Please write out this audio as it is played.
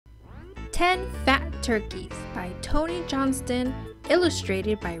10 Fat Turkeys by Tony Johnston,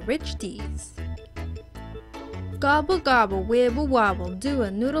 illustrated by Deas. Gobble gobble, wibble wobble, do a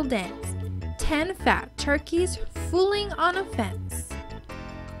noodle dance. 10 fat turkeys fooling on a fence.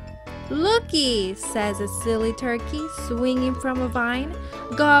 "Looky," says a silly turkey, swinging from a vine.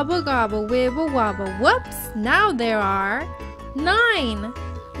 Gobble gobble, wibble wobble, whoops, now there are 9.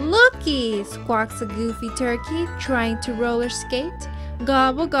 "Looky," squawks a goofy turkey, trying to roller skate.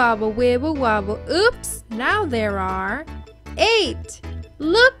 Gobble gobble, wibble wobble, oops, now there are 8.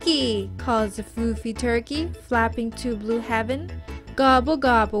 "Looky," calls the foofy turkey, flapping to blue heaven. Gobble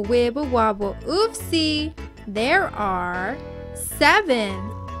gobble, wibble wobble, oopsie, there are 7.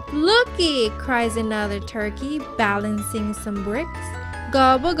 "Looky," cries another turkey, balancing some bricks.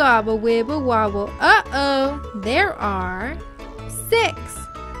 Gobble gobble, wibble wobble, uh-oh, there are 6.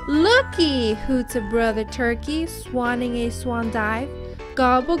 "Looky," hoots a brother turkey, swanning a swan dive.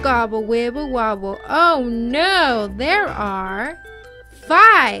 Gobble gobble, wibble wobble, oh no, there are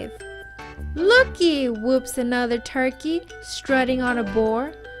 5. "Looky," whoops another turkey, strutting on a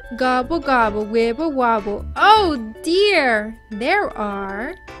boar. Gobble gobble, wibble wobble, oh dear, there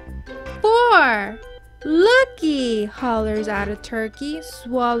are 4. "Looky," hollers out a turkey,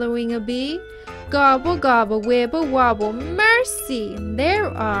 swallowing a bee. Gobble gobble, wibble wobble, mercy, there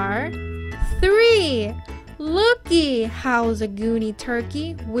are 3. "Looky," howls a goony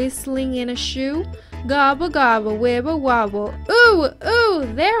turkey, whistling in a shoe. Gobble gobble, wibble wobble, ooh, ooh,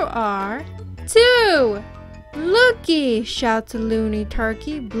 there are 2. "Looky," shouts a loony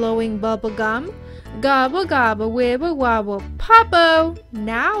turkey, blowing bubble gum. Gobble gobble, wibble wobble, pop-o,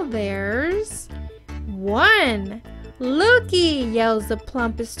 now there's 1. "Looky," yells the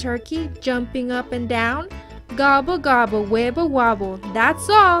plumpest turkey, jumping up and down. Gobble gobble, wibble wobble, that's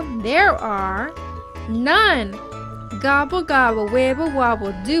all, there are none. Gobble gobble, wibble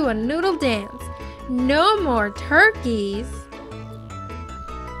wobble, do a noodle dance. No more turkeys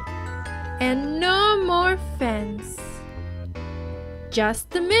and no more fence.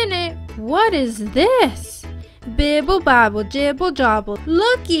 Just a minute, what is this? Bibble bobble, jibble jobble,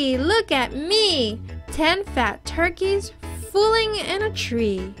 looky, look at me. 10 fat turkeys fooling in a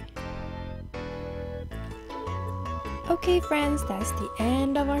tree. Okay friends, that's the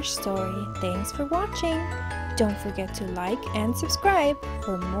end of our story. Thanks for watching. Don't forget to like and subscribe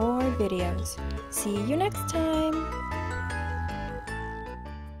for more videos. See you next time.